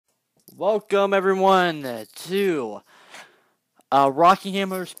Welcome everyone to Rockingham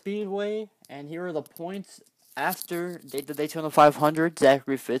Motor Speedway, and here are the points after the Daytona 500.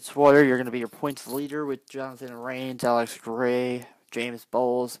 Zachary Fitzwater, you're going to be your points leader with Jonathan Rains, Alex Gray, James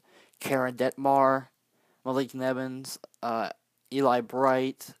Bowles, Karen Detmar, Malik Nevins, Eli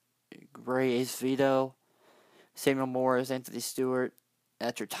Bright, Gray Acevedo, Samuel Morris, Anthony Stewart.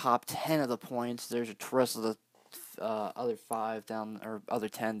 That's your top 10 of the points. There's your rest of the other 5 down, or other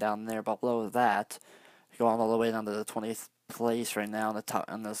 10 down there below that, going all the way down to the 20th place right now on the top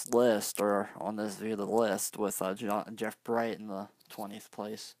on this list, or on this view of the list, with Jeff Bright in the 20th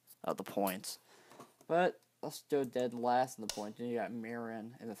place of the points. But let's go dead last in the points. And you got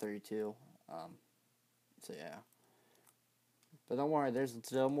Marin in the 32. So yeah. But don't worry, there's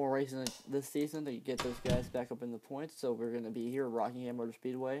still more racing this season to get those guys back up in the points. So we're gonna be here at Rockingham Motor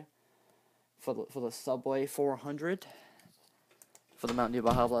Speedway for the Subway 400 for the Mountain Dew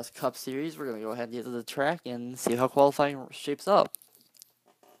Baja Blast Cup Series. We're going to go ahead and get to the track and see how qualifying shapes up.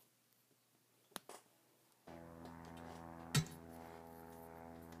 Wait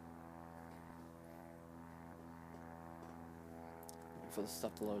for the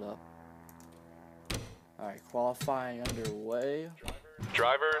stuff to load up. Alright, qualifying underway.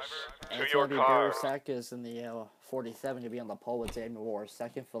 Drivers, to your car. car. Is in the 47 to be on the pole with Samuel Moore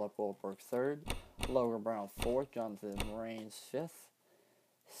second, Philip Goldberg third, Logan Brown fourth, Jonathan Rains fifth.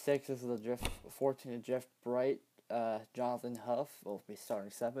 6 is the 14 Jeff Bright, Jonathan Huff will be starting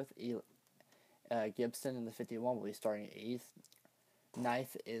 7th. Gibson in the 51 will be starting 8th.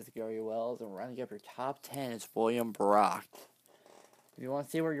 9th is Gary Wells, and rounding up your top 10 is William Brock. If you want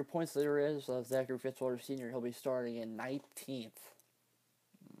to see where your points leader is, Zachary Fitzwater Sr., he'll be starting in 19th.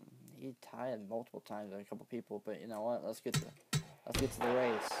 He tied multiple times with a couple people, but you know what? Let's get to the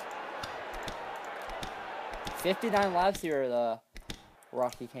race. 59 laps here at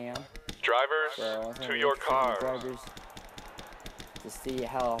Rockingham. Drivers, so to your car. Drivers to see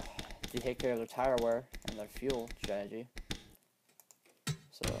how to take care of their tire wear and their fuel strategy.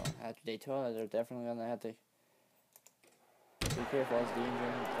 So after Daytona, they're definitely gonna have to be careful as the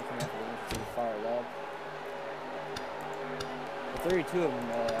engine looking at the engine to be fired up. The 32 of them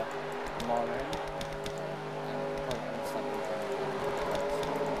modern.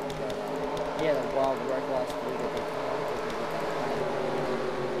 Yeah, while the wreck last week at Daytona,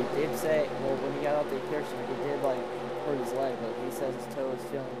 he did say, well, when he got out the Pearson, he did hurt his leg, but he says his toe is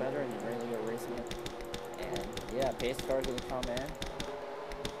feeling better and he's ready to go racing it. And yeah, pace car's gonna come in.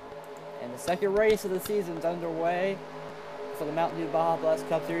 And the second race of the season's underway for the Mountain Dew Baja Blast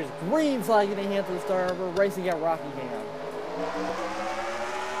Cup Series. Green flag in the hand to the start. We're racing at Rockingham.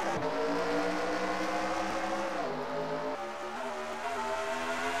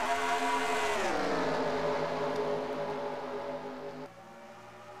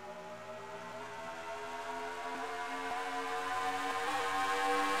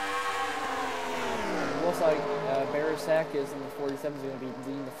 Looks like Barasak is in the 47 is going to be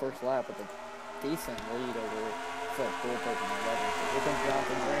leading the first lap with a decent lead over Philip Goldberg in the 11. So here comes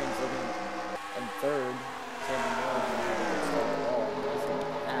Jonathan Rains looking in third. Samuel Moore is going to have a good start at all. He's been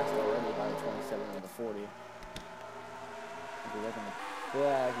passed already by the 27 and the 40. If you're looking at the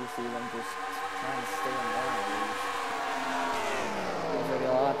back, you see them just trying to stay in line. There's going to be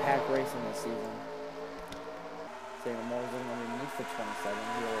a lot of pack racing this season. Samuel Moore is looking underneath the 27.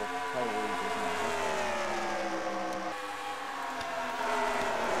 He'll probably just not hit that.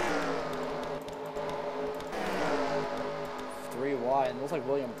 3 wide, and it looks like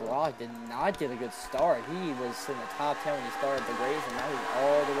William Brock did not get a good start. He was in the top 10 when he started the race, and now he's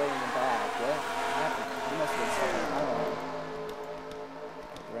all the way in the back. What happened? He must have been second time.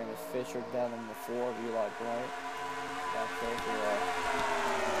 Raymond Fisher down in the 4 of Eli Bright. Back there for the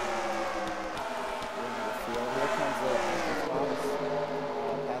field. Here comes the Thomas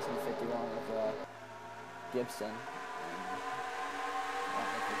passing the 51 of Gibson.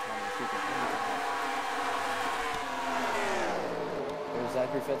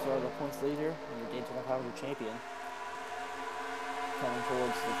 Zachary Fitzwater, the points leader, and your Daytona 500 champion. Coming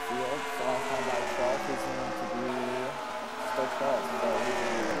towards the field. So last time by 12, he's going to be still 12th.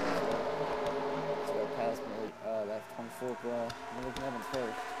 So go past that 24th, Malik Nevins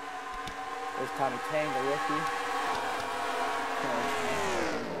first. There's Tommy Tang, the rookie.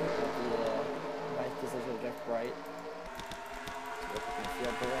 Nice position of Jeff Bright. So looking in the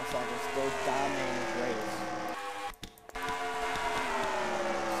field, but Sanchez still dominating his race.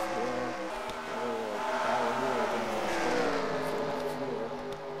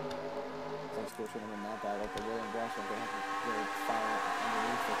 Should have been that battle, but William Brock will have to really fire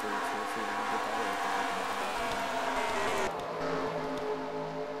underneath the 32 so he can get that way.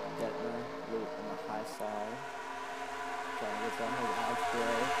 outside. Trying to get some of Alex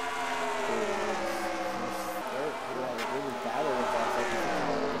Gray. He had a really battle with that second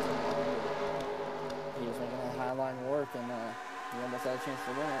time. He was making that high line work, and he almost had a chance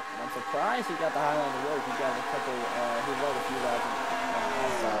to win it. And I'm surprised he got the high line to work. He got a couple, he led a few laps on the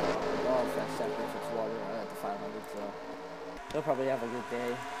outside above that second Fitzwater at the 500, so he'll probably have a good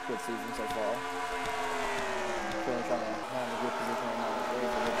day, good season so far. Really trying to have a good position right now.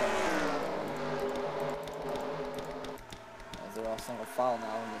 As they're all single file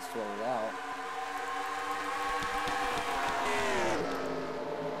now and it's sorted out.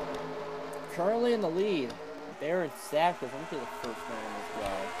 Currently in the lead, Barrett Sack is going to be the first man in this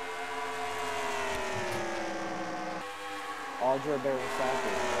guy. Audra Barrett Sack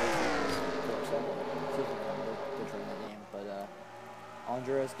butchering the name, but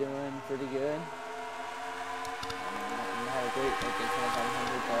Andrea's doing pretty good. Had a great like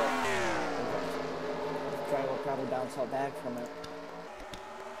 2500, but try will probably bounce out back from it.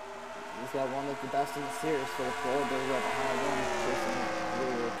 He's got one of the best in the series for the floor, but he's got behind him, Jason for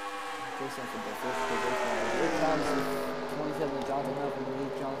the first position. Here comes the 27 Jonathan Huff and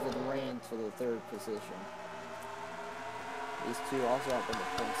lead Jonathan Rains for the third position. These two also up in the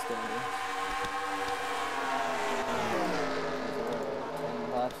point standing.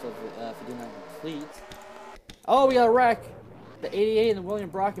 10 laps of 59 complete. Oh, we got a wreck. The 88 and the William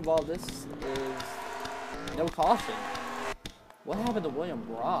Brock involved. This is no caution. What happened to William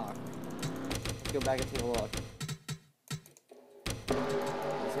Brock? Let's go back and take a look.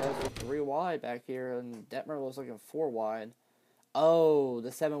 These guys were 3 wide back here, and Detmer was looking 4 wide. Oh,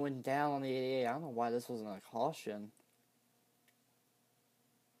 the 7 went down on the 88. I don't know why this wasn't a caution.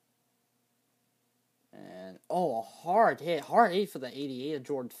 And, oh, a hard hit. Hard hit for the 88 of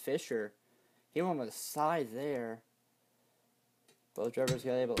Jordan Fisher. He went on the side there. Both drivers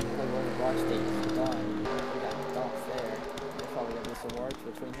got able to play one of the block stages done. He got dumped there. There's probably going to be some work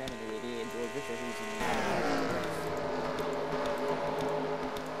between him and the 88 and Jordan Fisher, who's in the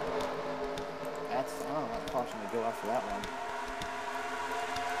That's, I don't know what caution to go after that one.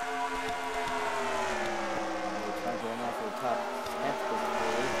 We're trying to go enough for the top 10th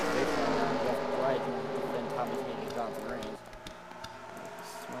position. Left right, and then Tommy Kane and Jonathan Rains.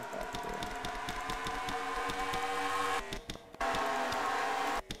 Smoke back here.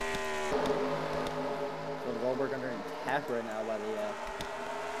 Goldberg under attack right now by the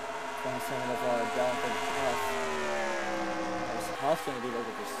 27 of Jonathan Huff. Huff's going to be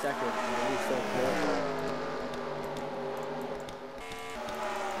looking for second, and he's so good.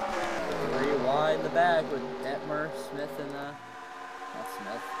 3 wide in the back with Detmer, Smith, and not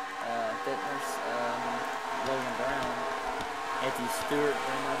Smith, Detmer, Logan Brown. Anthony Stewart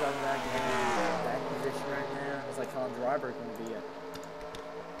right now coming back in back position right now. It's like Colin Driver going to be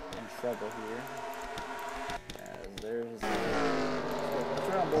in trouble here. There's let's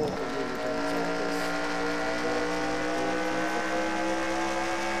try on board for the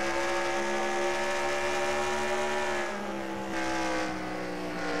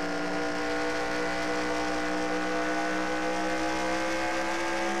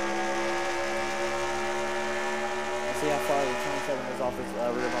see how far the 27 is off his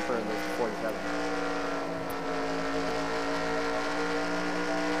rear bumper and the 47.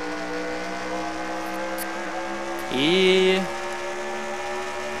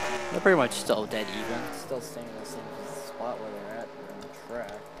 They're pretty much still dead even. Still staying in the same spot where they're at on the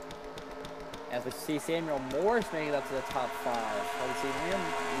track. As we see Samuel Morris making it up to the top 5. As we see him,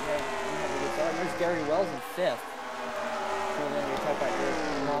 we have a good start. There's Gary Wells in 5th. So then we talk about Eric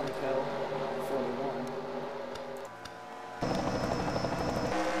Monaco, 41.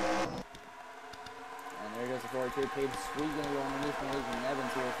 And there goes the 42. Paige Sweet going to go underneath Nathan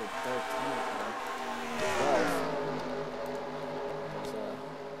Evans here for 13th.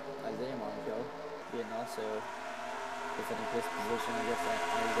 Isaiah Monaco being also defending his position against that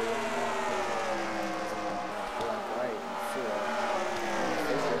Isaiah Monaco right for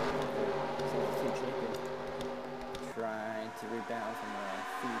Fisher, season 2 champion, trying to rebound from a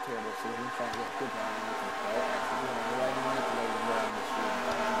few terrible seasons, trying to get a good line in the ball. Actually doing the right manipulating well in the machine.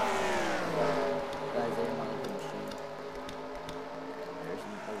 The Isaiah Monaco machine. There's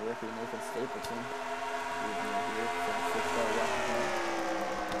a rookie Nathan Stapleton. Here from 6-star Rockingham.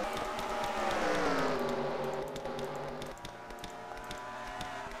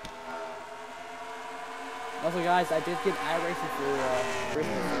 Also, guys, I did get iRacing for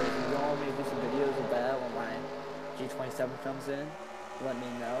Christmas. So if you all want me to do some videos of that when my G27 comes in, let me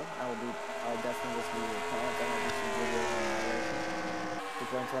know. I'll definitely listen to your comments. I'm gonna do some videos on iRacing. Just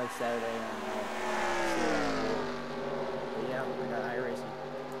wait until like Saturday and see what I do. But yeah, I got iRacing.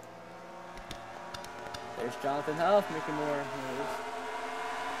 There's Jonathan Huff making more moves.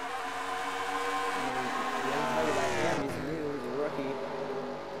 We haven't talked about him. He's new. He's a rookie.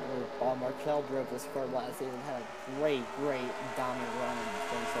 Bob Marchell drove this car last season. Had a great dominant run in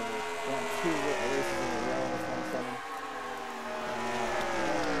 27. Won 2 races in a row in 27.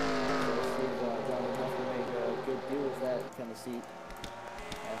 So we'll see if Jonathan Huff can make a good do with that kind of seat.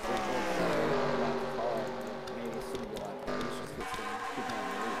 So maybe a single lap car. He's just keeping on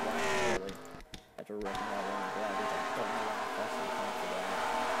the lead lap early. After wrecking that one glad I don't know how fast he can for that.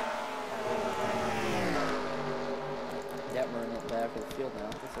 Detmer in the back of the field now.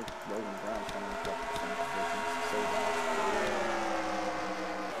 Looks like Logan Brown's trying to get some positions to save that.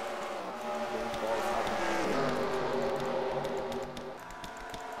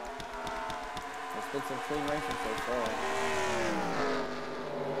 There's been some clean racing so far.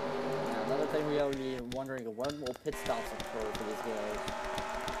 Now, another thing we ought to be wondering, when will pit stops occur for these guys?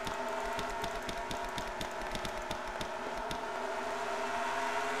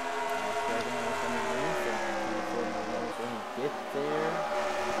 Get there.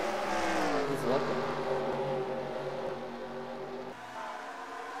 He's looking.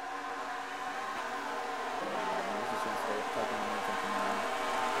 He's just gonna stay fucking on something now.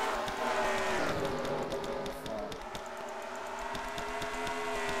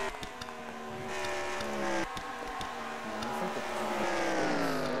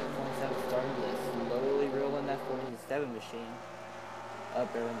 Starting to slowly reel in that 47 machine up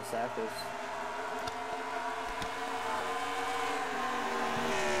there in the Sacos.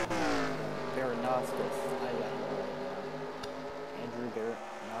 Beranoskis. I got it right now. Andrew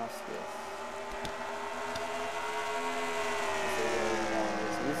Beranoskis.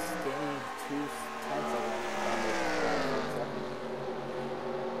 He's standing 2 tenths of it.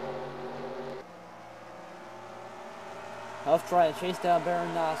 Huff trying to chase down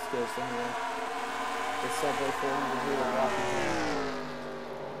Beranoskis in the subway 400 here at Rockingham.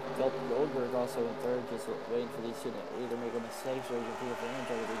 Philip Goldberg also in third, just waiting for these two to either make a mistake or you can take advantage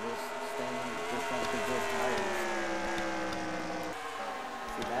of it, or just standing, just trying to preserve tires.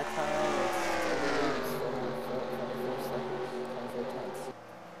 See that time, it's still on 24 seconds, 24 tenths.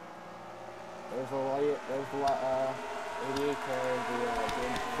 There's a 88 car, the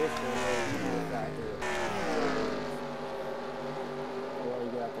Jim Fisher, the factor. What do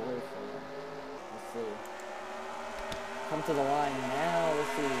you got to wait for? Let's see. Come to the line now.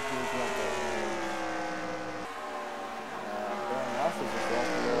 Let's see who's got the Beranoskis just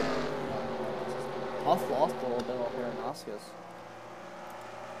lost a little bit. Huff lost a little bit off Beranoskis.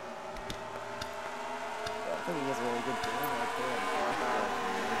 I think he has a really good game right there.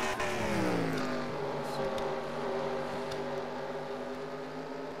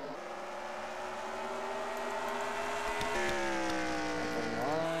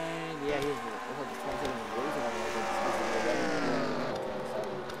 Yeah, he's like the 27 losing on the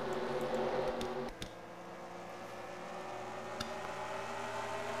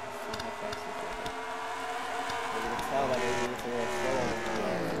tell that maybe it's a little slower than the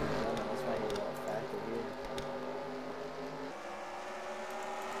other. That's why he's a factor here.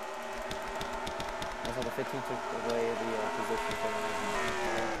 That's how the 15 took away the position from the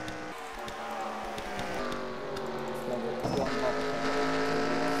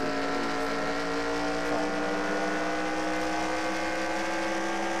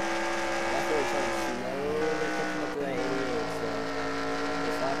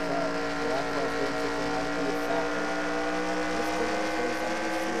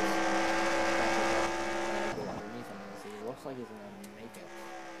looks like he's gonna make it.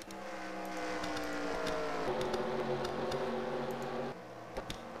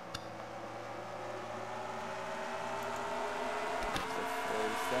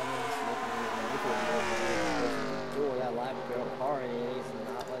 Oh, that lap go hard, and he's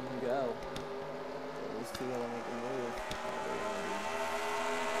not letting him go. So these two gotta make a move.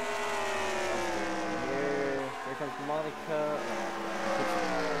 Here comes Monica.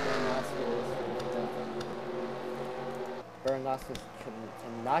 Beranoskis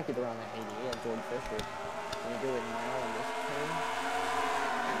cannot get around that 88 at Jordan Fisher. Can he do it now in this turn?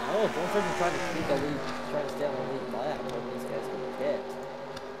 No, Jordan Fisher trying to keep the lead, trying to stay on the lead lap, but these guys can pit.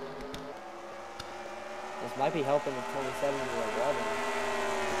 This might be helping the 27 to 11.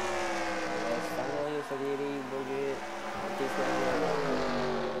 Finally, so the 80 will get this one.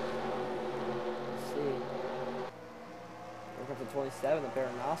 Let's see. Here comes the 27, the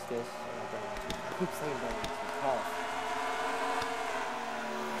Beranoskis. I keep saying Beranoskis. Tough.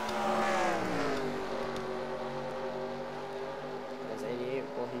 There's 88.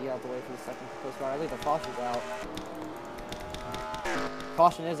 Will he get out the way for the second place car? I think the caution's out.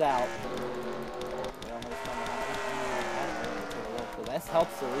 Caution is out. We almost this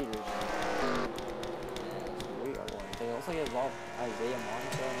helps the leaders. And we are going to take it looks like it's all Isaiah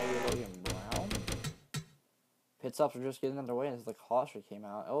Monaco and maybe Logan Brown. Pit stops are just getting underway as the caution came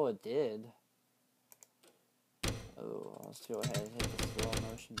out. Oh, it did. Oh, let's go ahead and hit the slow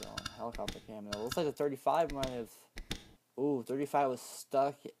motion on helicopter cam. It looks like the 35 might have. Ooh, 35 was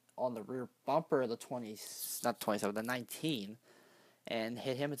stuck on the rear bumper of the 20, not 27, the 19, and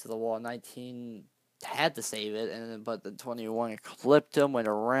hit him into the wall. 19 had to save it, and but the 21 clipped him, went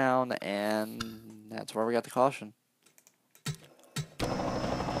around, and that's where we got the caution.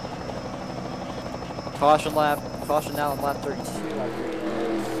 Caution now on lap 32.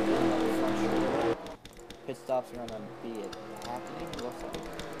 Pit stops are going to be happening. It looks like.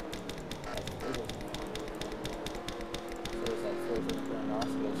 There's that closure for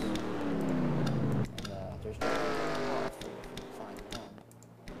Oscars. And there's no off if we can find him.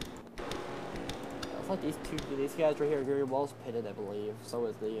 Looks like these guys right here, Gary Wells pitted, I believe. So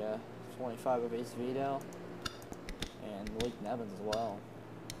is the 25 of Ace Vito. And Malik Nevins as well.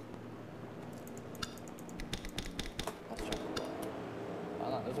 Let's check it out. Oh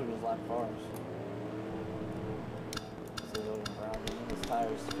no, those are just lap cars. This is Logan Brown. His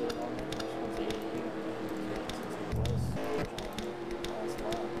tires fit on there. This one's 80.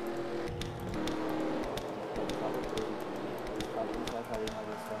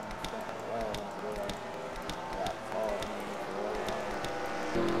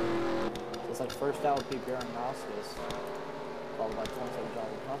 It's like first out would be Baron Noskis, followed by 27 John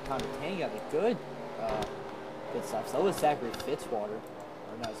Huff. Tommy Tang got a good pit stop. So was Zachary Fitzwater.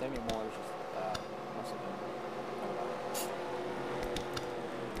 Or no, Samuel Moore is just must have been.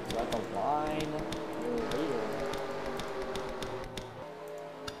 So at the line, later.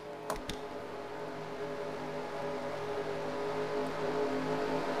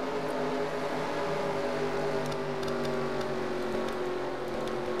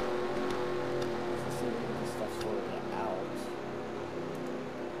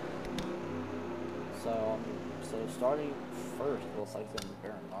 So starting first, looks like it's going to be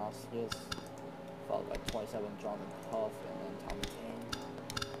Baron Noskis, followed by 27 Jonathan Huff, and then Tommy Kane,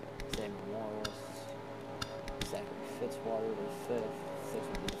 Samuel Morris, Zachary Fitzwater would be 5th, 6th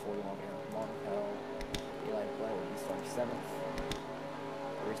would be the 41 Aaron Monaco, Eli Blair would be starting 7th,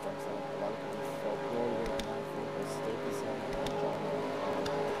 restart 7th, 11th would be Phil Glover, 9th would be Stapleson, and John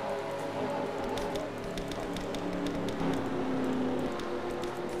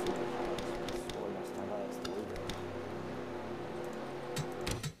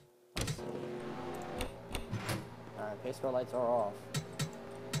Pace car lights are off.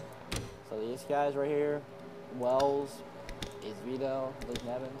 So these guys right here, Wells, Ace Vito, Luke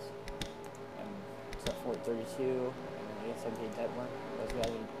Nevins, and set for 32, and then we get 17 Detmer. Those guys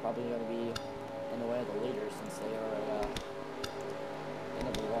are probably going to be in the way of the leaders since they are in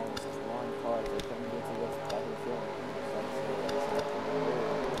the longest run cars. They couldn't get to the back of the field.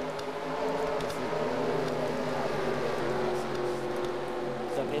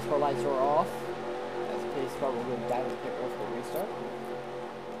 So pace car lights are off. Pace car will go down to pit road for the restart.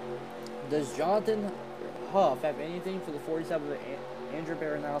 Does Jonathan Huff have anything for the 47 of Andrew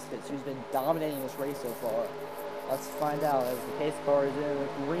Baranowskis, who's been dominating this race so far? Let's find out as the pace car is in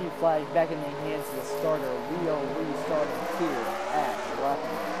with green flag back in the hands of the starter. We are restarting here at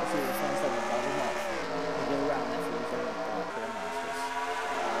Rockingham. Let's see what the 27 is all enough to get around that 47 of Baranowskis.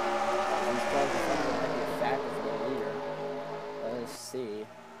 These cars in front of them might be a factor for the leader. Let's see.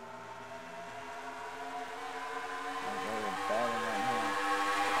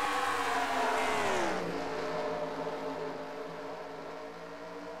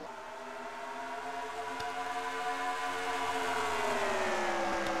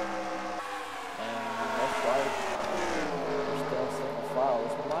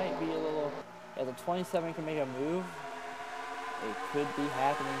 If the 27 can make a move, it could be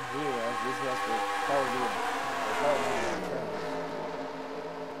happening here as these guys will probably be turn.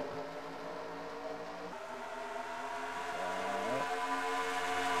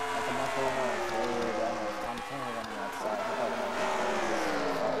 That's a much lower one. Tom Taylor on the outside.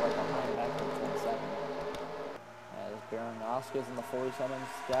 Right behind back to the 27. As Baron Noskis in the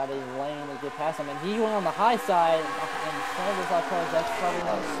 47's got a lane to get past him, and he went on the high side in front of his left car. That's probably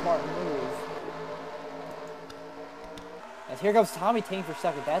not a smart move. As here comes Tommy Tang for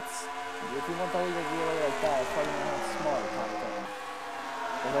second. That's, if you want the leader to be away like that, it's probably not smart, Tommy Tang.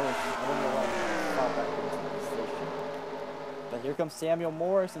 But here comes Samuel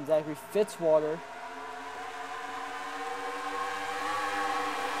Morris and Zachary Fitzwater.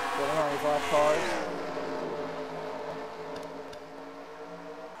 Getting on his left cars.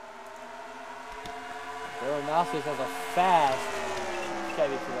 Baranowskis has a fast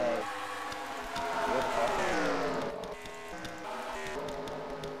Chevy today.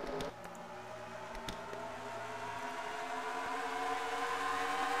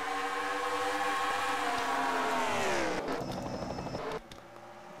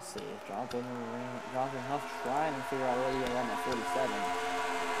 Let's see if Jonathan Huff trying to figure out what he's on that 47.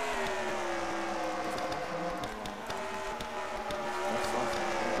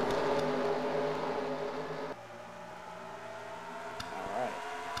 Alright.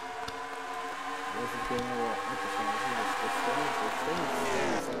 This is getting a little interesting. We're staying in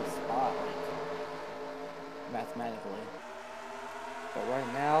the same spot, like, mathematically. But right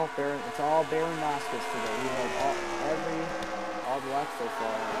now, it's all Baronoscus today. We have all black so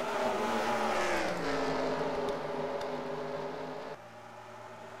far.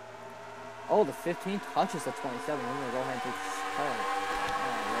 Oh, the 15 touches the 27. We're going to go ahead and take this card. Oh,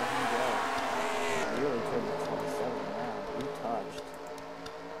 let him go. Really toward the 27 now. You touched.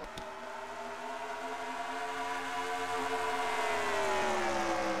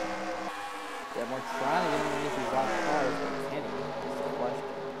 Yeah, we're trying to get him underneath these rock cars, but can he? That's the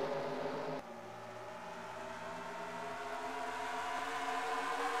question.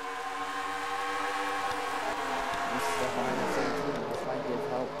 He's stuck behind the 17. He's trying to give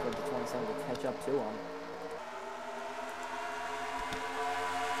help for the 27 to catch up to him.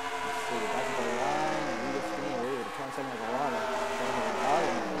 Let's see, back to the line, and we get spinning. Ooh, the 27 has a lot of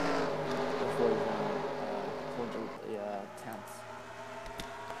before he's towards the 10th.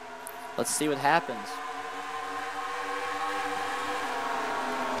 Let's see what happens.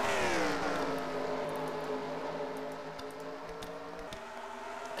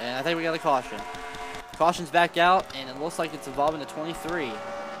 And I think we got a caution. Caution's back out, and it looks like it's evolving to 23.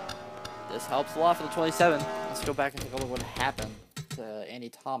 This helps a lot for the 27. Let's go back and take a look what happened to Andy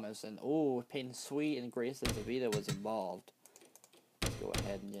Thomas. And, ooh, Peyton Sweet and Grayson Zavita was involved. Let's go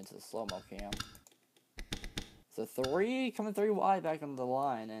ahead and get into the slow-mo cam. So coming 3 wide back on the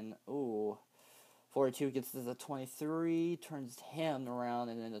line, and, ooh, 42 gets to the 23, turns him around,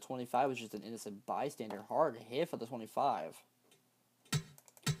 and then the 25 was just an innocent bystander. Hard hit for the 25.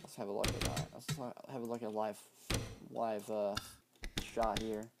 Let's have a look at that. Let's have a look at a live shot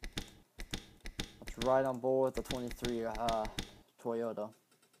here. Let's right on board with the 23 Toyota.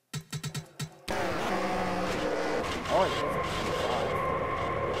 Oh, it's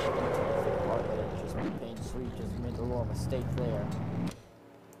just Payne Sweet just made a little mistake there.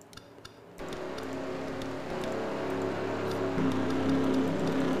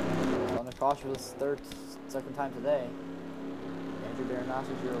 On the caution for the second time today. Andrew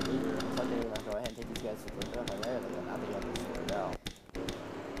Baronoscus, your leader. Looks like they're going to go ahead and take these guys to the there. They go. Now they got this sorted out.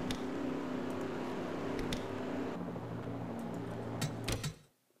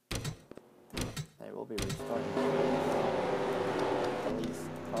 They will be restarting. At least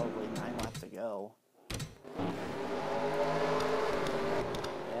probably 9 laps to go.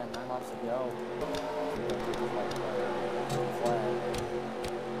 Yeah, 9 laps to go. Flag.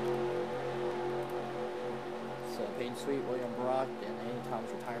 So Payne Sweet, William Brock, and Andy Thomas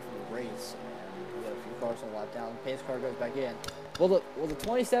retired from the race, and we have a few cars on the lap down. Pace car goes back in. Will the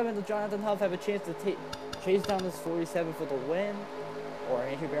 27, the Jonathan Huff, have a chance to chase down this 47 for the win, or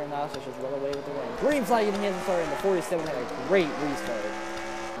Andrew Baronoscus just run away with the win? Green flag in the hands of start, and the 47 had a great restart.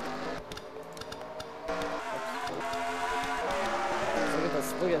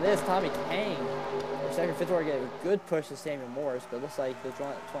 Look at this, Tommy Kane. Their second, fifth order get a good push to Samuel Morris, but it looks like the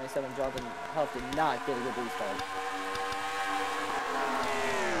 27 Jonathan Huff did not get a good restart.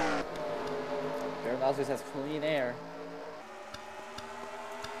 Baronoscus has clean air.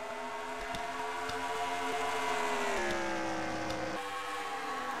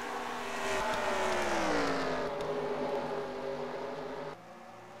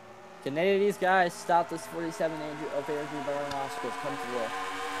 Can any of these guys stop this 47 of Andrew Baronoscus come to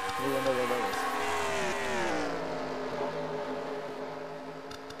the end of the race?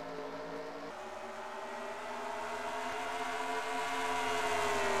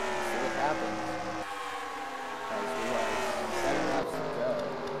 See what happens. As we have 7 laps to go.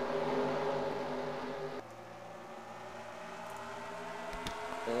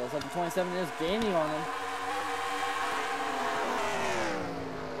 It looks like the 27 is gaining on them.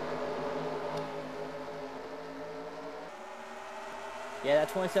 Yeah, that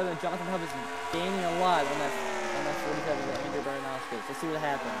 27, Jonathan Huff is gaining a lot on that 47 with Andrew Baronoscus. Let's see what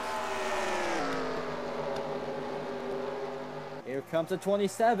happens. Here comes the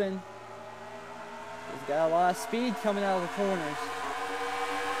 27. He's got a lot of speed coming out of the corners.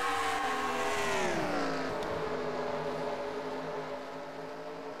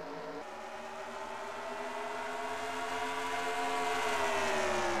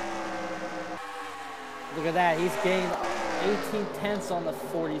 Look at that. He's gained 18 tenths on the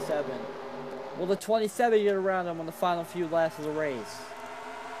 47. Will the 27 get around him on the final few laps of the race?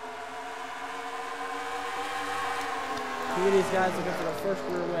 Two of these guys looking for their first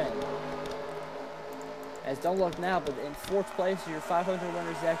career win. As don't look now, but in 4th place is your 500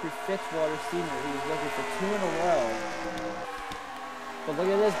 winner Zachary Fitzwater Sr. He's looking for 2 in a row. But look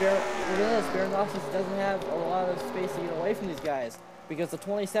at this, Baranowski doesn't have a lot of space to get away from these guys because the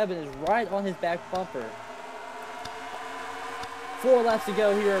 27 is right on his back bumper. 4 laps to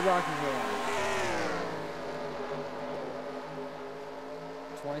go here at Rockingham.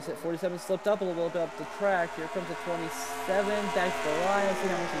 47 slipped up a little bit up the track. Here comes the 27 back to the line. Let's see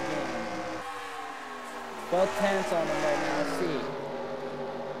how much he gained. 12 tenths on him right now. Let's see.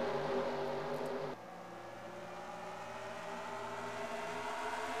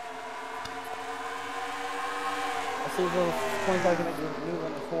 Let's see if the 25 can make a move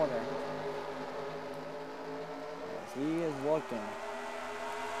in the corner. Yes, he is looking.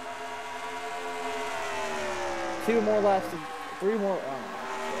 2 more laps. 3 more.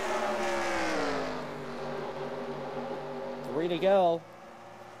 3 to go.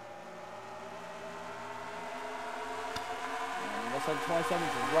 And looks like 27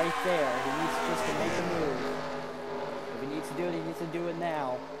 is right there. He needs just to make a move. If he needs to do it, he needs to do it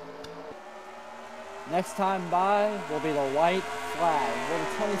now. Next time by will be the white flag. Will the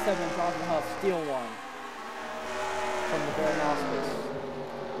 27 Jonathan Huff steal one from the Baranowskis?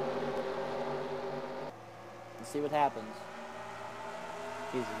 Let's see what happens.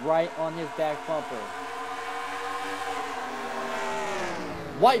 He's right on his back bumper.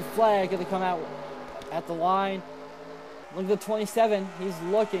 White flag gonna come out at the line. Look at the 27. He's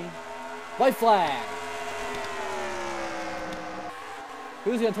looking. White flag.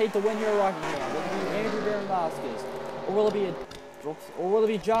 Who's gonna take the win here at Rockingham? Will it be Andrew Baranowskis, or will it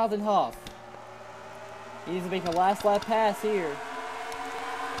be Jonathan Huff? He needs to make a last lap pass here.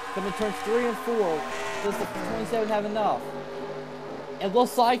 Coming to turns 3 and 4. Does the 27 have enough? It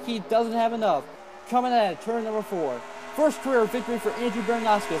looks like he doesn't have enough. Coming at turn number 4. First career victory for Andrew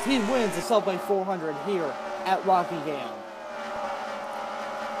Baranowskis. He wins the Subway 400 here at Rockingham.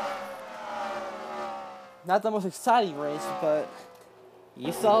 Not the most exciting race, but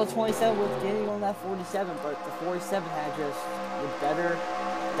you saw the 27 was getting on that 47, but the 47 had just the better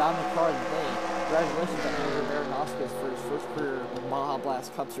dominant car today. Congratulations to Andrew Baranowskis for his first career Baja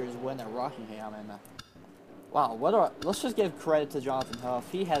Blast Cup Series win at Rockingham. And wow, let's just give credit to Jonathan Huff.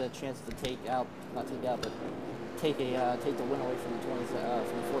 He had a chance to take the win away from the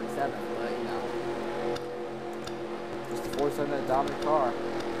 47, but you know, just the 47 a dominant car.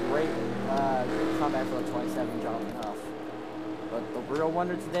 Great comeback for the 27, Jonathan Huff. But the real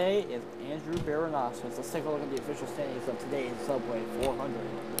wonder today is Andrew Baranowskis. Let's take a look at the official standings of today's Subway 400.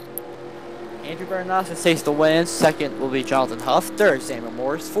 Andrew Baranowskis takes the win. 2nd will be Jonathan Huff. 3rd, Samuel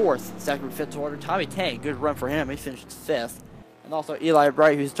Morris. 4th, Zachary Fitzwater. Tommy Tang, good run for him. He finished 5th. And also Eli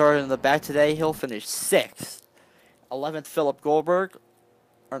Bright, who started in the back today, he'll finish 6th. 11th, Philip Goldberg.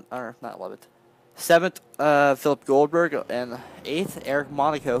 Or not 11th. 7th, Philip Goldberg. And 8th, Eric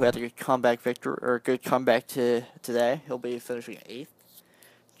Monaco, who had a good comeback today. He'll be finishing 8th.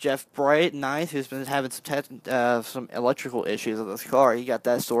 Jeff Bright, 9th, who's been having some electrical issues with his car. He got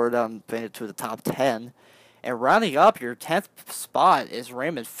that sorted out and made it to the top 10. And rounding up your 10th spot is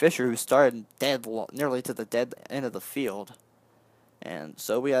Raymond Fisher, who started nearly to the dead end of the field. And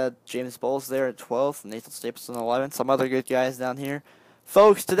so we had James Bowles there at 12th, Nathan Stapleton 11th, some other good guys down here.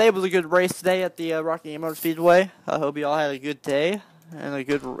 Folks, today was a good race today at the Rockingham Motor Speedway. I hope you all had a good day and a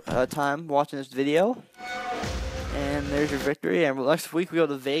good time watching this video. And there's your victory. And next week we go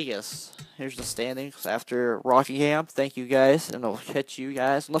to Vegas. Here's the standings after Rockingham. Thank you guys, and I'll catch you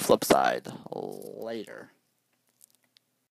guys on the flip side later.